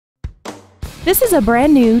This is a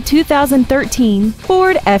brand new 2013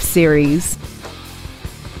 Ford F-Series.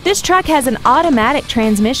 This truck has an automatic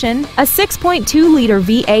transmission, a 6.2-liter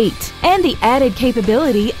V8, and the added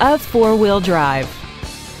capability of four-wheel drive.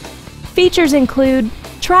 Features include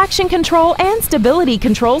traction control and stability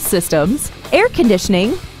control systems, air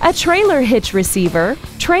conditioning, a trailer hitch receiver,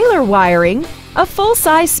 trailer wiring, a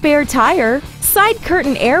full-size spare tire, side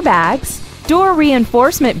curtain airbags, door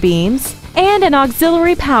reinforcement beams, and an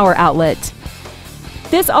auxiliary power outlet.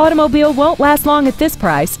 This automobile won't last long at this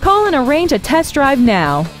price. Call and arrange a test drive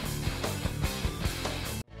now.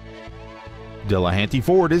 Delehanty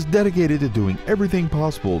Ford is dedicated to doing everything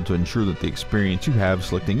possible to ensure that the experience you have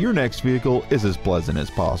selecting your next vehicle is as pleasant as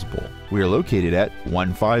possible. We are located at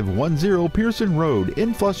 1510 Pierson Road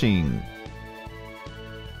in Flushing.